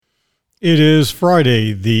It is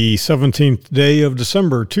Friday, the 17th day of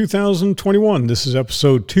December, 2021. This is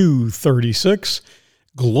episode 236.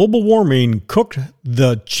 Global warming cooked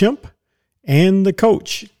the chimp and the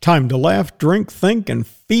coach. Time to laugh, drink, think, and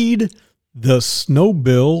feed the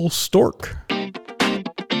snowbill stork.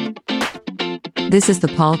 This is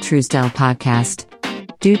the Paul Truesdell podcast.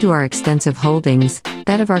 Due to our extensive holdings,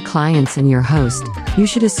 that of our clients and your host, you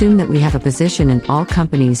should assume that we have a position in all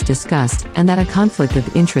companies discussed and that a conflict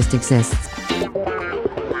of interest exists.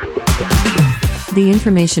 The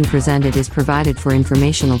information presented is provided for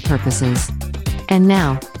informational purposes. And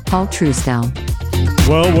now, Paul Truesdell.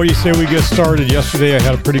 Well, what do you say we get started? Yesterday I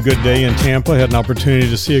had a pretty good day in Tampa. I had an opportunity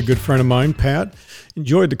to see a good friend of mine, Pat.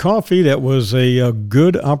 Enjoyed the coffee. That was a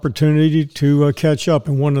good opportunity to catch up.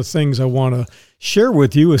 And one of the things I want to share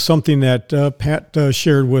with you is something that Pat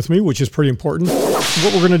shared with me, which is pretty important.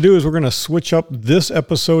 What we're going to do is we're going to switch up this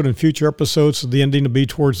episode and future episodes, so the ending will be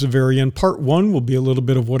towards the very end. Part one will be a little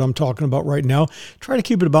bit of what I'm talking about right now. Try to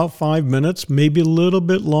keep it about 5 minutes, maybe a little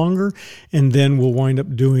bit longer, and then we'll wind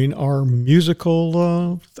up doing our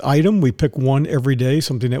musical item. We pick one every day,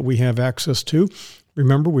 something that we have access to.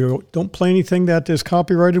 Remember, we don't play anything that is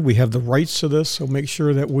copyrighted. We have the rights to this, so make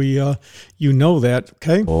sure that you know that,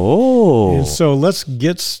 okay? Oh. And so let's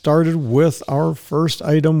get started with our first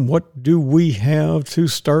item. What do we have to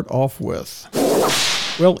start off with?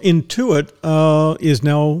 Well, Intuit is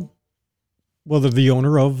now, they're the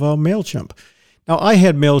owner of MailChimp. Now, I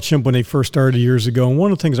had MailChimp when they first started years ago, and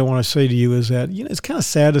one of the things I want to say to you is that, it's kind of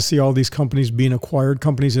sad to see all these companies being acquired,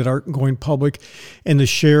 companies that aren't going public, and the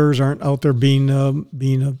shares aren't out there being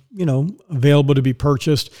available to be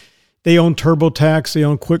purchased. They own TurboTax, they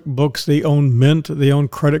own QuickBooks, they own Mint, they own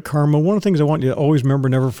Credit Karma. One of the things I want you to always remember,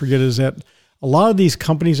 never forget, is that a lot of these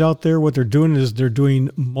companies out there, what they're doing is they're doing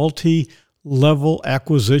multi-level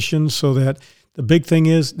acquisitions, so that the big thing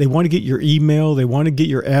is they want to get your email, they want to get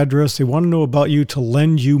your address, they want to know about you to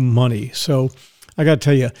lend you money. So I got to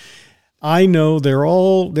tell you, I know they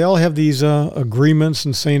all have these agreements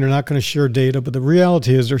and saying they're not going to share data, but the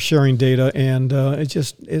reality is they're sharing data, and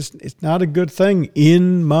it's not a good thing,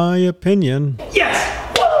 in my opinion.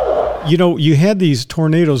 Yes. Woo! You had these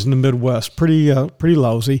tornadoes in the Midwest, pretty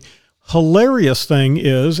lousy. Hilarious thing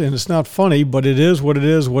is, and it's not funny, but it is what it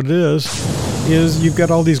is you've got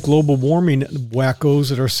all these global warming wackos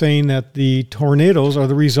that are saying that the tornadoes are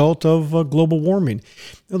the result of global warming.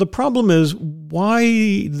 Now, the problem is,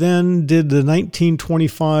 why then did the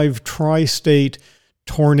 1925 tri-state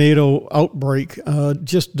tornado outbreak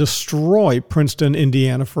just destroy Princeton,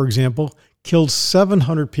 Indiana, for example, killed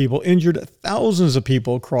 700 people, injured thousands of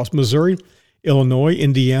people across Missouri, Illinois,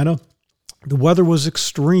 Indiana? The weather was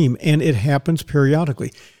extreme, and it happens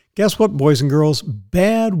periodically. Guess what, boys and girls?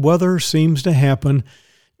 Bad weather seems to happen,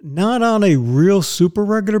 not on a real super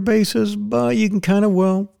regular basis, but you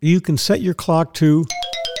can set your clock to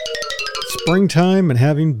springtime and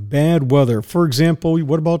having bad weather. For example,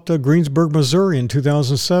 what about Greensburg, Missouri in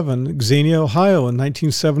 2007, Xenia, Ohio in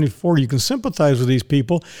 1974? You can sympathize with these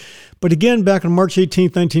people. But again, back on March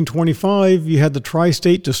 18th, 1925, you had the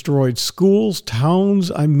tri-state destroyed schools, towns.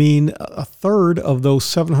 A third of those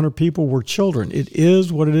 700 people were children. It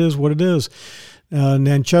is what it is.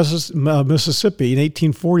 Natchez, Mississippi in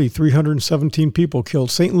 1840, 317 people killed.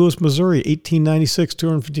 St. Louis, Missouri, 1896,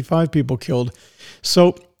 255 people killed.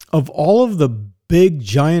 So of all of the big,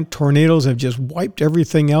 giant tornadoes that have just wiped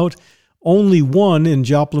everything out, only one in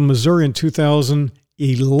Joplin, Missouri in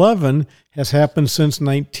 2011 has happened since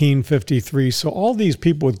 1953. So all these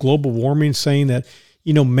people with global warming saying that,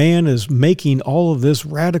 man is making all of this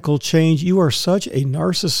radical change. You are such a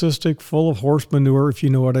narcissistic, full of horse manure, if you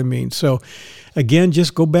know what I mean. So again,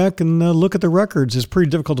 just go back and look at the records. It's pretty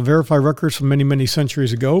difficult to verify records from many, many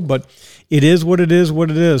centuries ago, but it is what it is.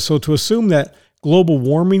 So to assume that global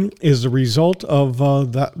warming is the result of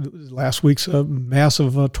that last week's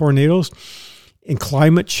massive tornadoes and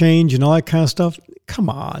climate change and all that kind of stuff, come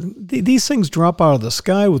on. These things drop out of the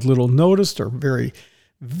sky with little notice. They're very,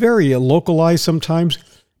 very localized sometimes.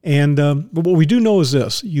 And but what we do know is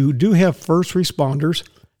this. You do have first responders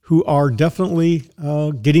who are definitely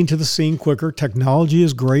getting to the scene quicker. Technology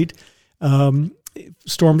is great.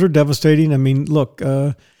 Storms are devastating. Look,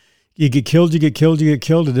 you get killed.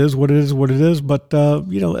 It is what it is. But,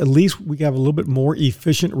 at least we have a little bit more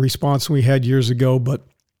efficient response than we had years ago. But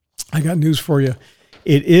I got news for you.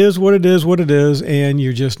 It is what it is, and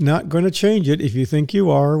you're just not going to change it. If you think you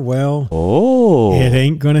are, it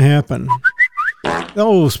ain't going to happen.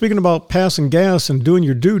 Oh, speaking about passing gas and doing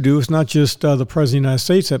your doo-doo, it's not just the President of the United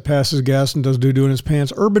States that passes gas and does doo-doo in his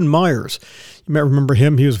pants. Urban Meyers, you might remember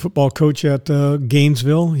him. He was a football coach at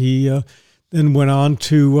Gainesville. He then went on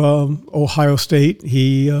to Ohio State.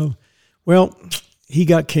 He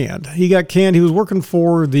got canned. He was working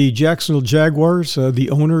for the Jacksonville Jaguars. The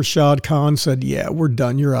owner, Shad Khan, said, "Yeah, we're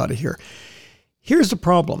done. You're out of here." Here's the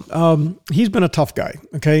problem. He's been a tough guy.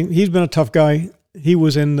 Okay, he's been a tough guy. He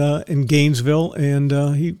was in Gainesville, and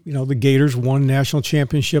the Gators won national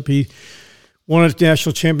championship. He won a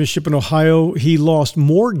national championship in Ohio. He lost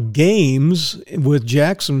more games with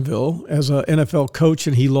Jacksonville as an NFL coach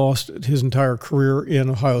than he lost his entire career in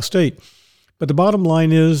Ohio State. But the bottom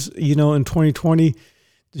line is, in 2020,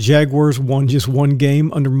 the Jaguars won just one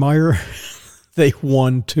game under Meyer. They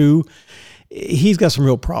won two. He's got some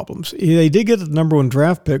real problems. They did get the number one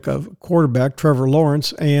draft pick of quarterback, Trevor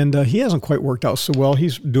Lawrence, and he hasn't quite worked out so well.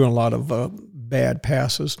 He's doing a lot of bad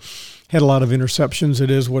passes, had a lot of interceptions.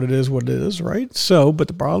 It is what it is, right? So, but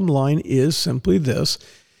the bottom line is simply this.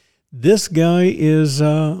 This guy is,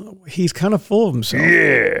 he's kind of full of himself.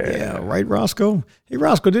 Yeah, right, Roscoe? Hey,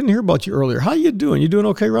 Roscoe, didn't hear about you earlier. How you doing? You doing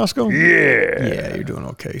okay, Roscoe? Yeah, you're doing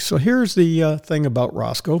okay. So here's the thing about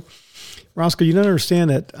Roscoe. Roscoe, you don't understand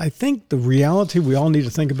that. I think the reality we all need to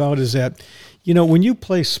think about is that, when you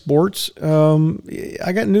play sports,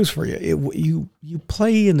 I got news for you. You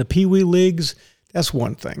play in the Pee Wee leagues, that's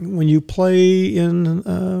one thing. When you play in,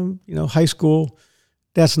 high school,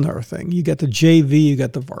 that's another thing. You got the JV, you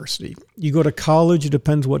got the varsity. You go to college, it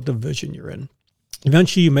depends what division you're in.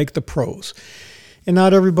 Eventually, you make the pros. And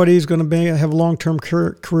not everybody is going to have a long-term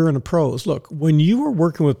career in the pros. Look, when you are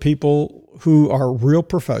working with people who are real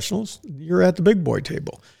professionals, you're at the big boy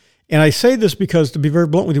table. And I say this because, to be very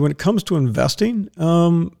blunt with you, when it comes to investing,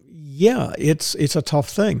 it's a tough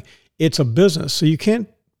thing. It's a business, so you can't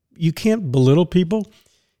belittle people.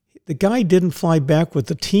 The guy didn't fly back with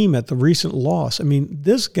the team at the recent loss. I mean,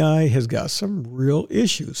 this guy has got some real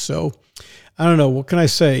issues. So, I don't know. What can I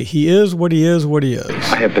say? He is what he is.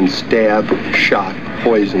 I have been stabbed, shot,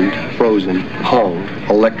 poisoned, frozen, hung,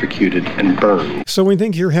 electrocuted, and burned. So when you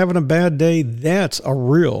think you're having a bad day, that's a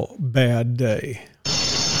real bad day.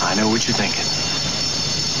 I know what you're thinking.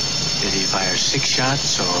 Did he fire 6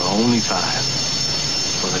 shots or only 5?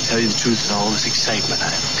 Well, to tell you the truth, in all this excitement,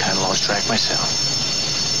 I've kind of lost track myself.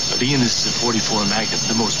 But Ian, this is a 44 Magnum,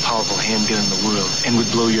 the most powerful handgun in the world, and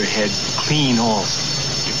would blow your head clean off.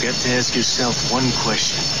 You've got to ask yourself one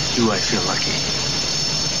question. Do I feel lucky?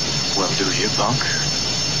 Well, do you, punk?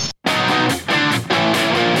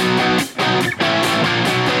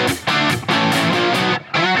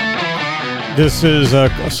 This is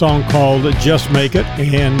a song called Just Make It.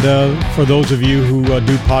 And for those of you who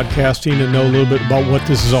do podcasting and know a little bit about what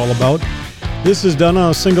this is all about, this is done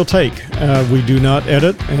on a single take. We do not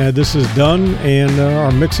edit. This is done, and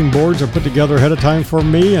our mixing boards are put together ahead of time for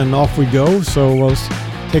me, and off we go. So we'll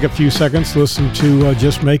take a few seconds to listen to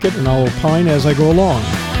Just Make It, and I'll opine as I go along.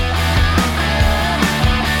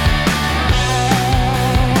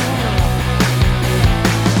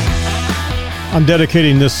 I'm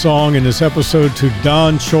dedicating this song in this episode to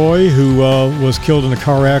Don Choi, who was killed in a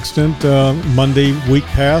car accident Monday week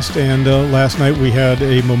past, and last night we had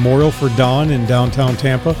a memorial for Don in downtown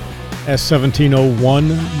Tampa at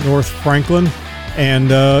 1701 North Franklin, and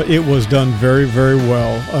it was done very, very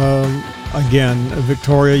well. Again,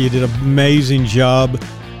 Victoria, you did an amazing job.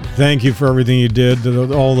 Thank you for everything you did.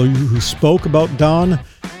 To all of you who spoke about Don,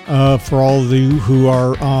 for all of you who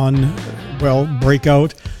are on,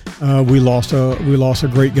 Breakout. We lost a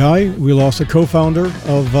great guy. We lost a co-founder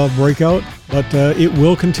of Breakout, but it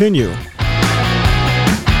will continue.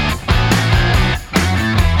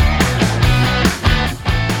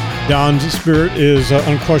 Don's spirit is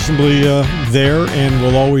unquestionably there and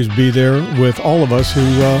will always be there with all of us who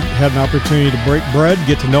had an opportunity to break bread,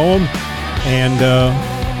 get to know him,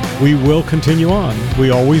 and we will continue on.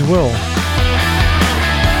 We always will.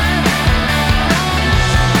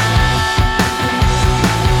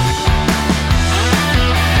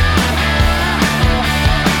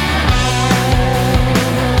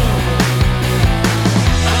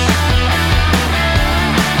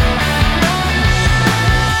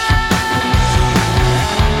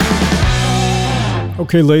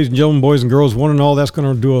 Okay, ladies and gentlemen, boys and girls, one and all, that's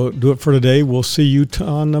going to do it for today. We'll see you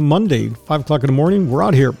on Monday, 5 o'clock in the morning. We're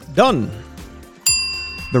out here. Done.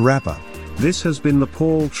 The wrap-up. This has been the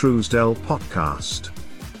Paul Truesdell Podcast.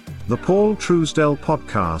 The Paul Truesdell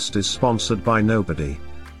Podcast is sponsored by nobody.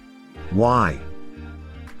 Why?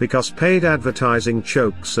 Because paid advertising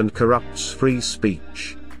chokes and corrupts free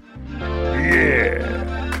speech. Yeah.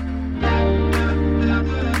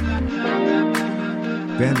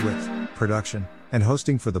 Bandwidth, production, and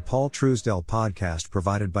hosting for the Paul Truesdell Podcast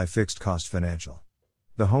provided by Fixed Cost Financial,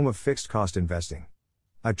 the home of fixed cost investing.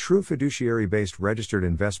 A true fiduciary-based registered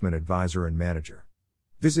investment advisor and manager.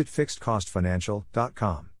 Visit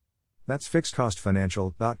fixedcostfinancial.com. That's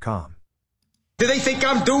fixedcostfinancial.com. Do they think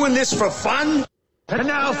I'm doing this for fun? And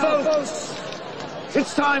now, folks,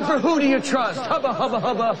 it's time for Who Do You Trust? Hubba, hubba,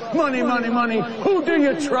 hubba, money, money, money. Who do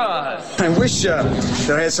you trust? I wish that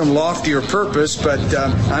I had some loftier purpose, but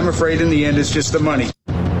I'm afraid in the end it's just the money.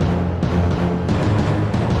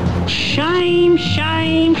 Shame,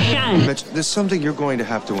 shame, shame. Mitch, there's something you're going to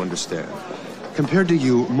have to understand. Compared to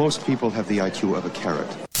you, most people have the IQ of a carrot.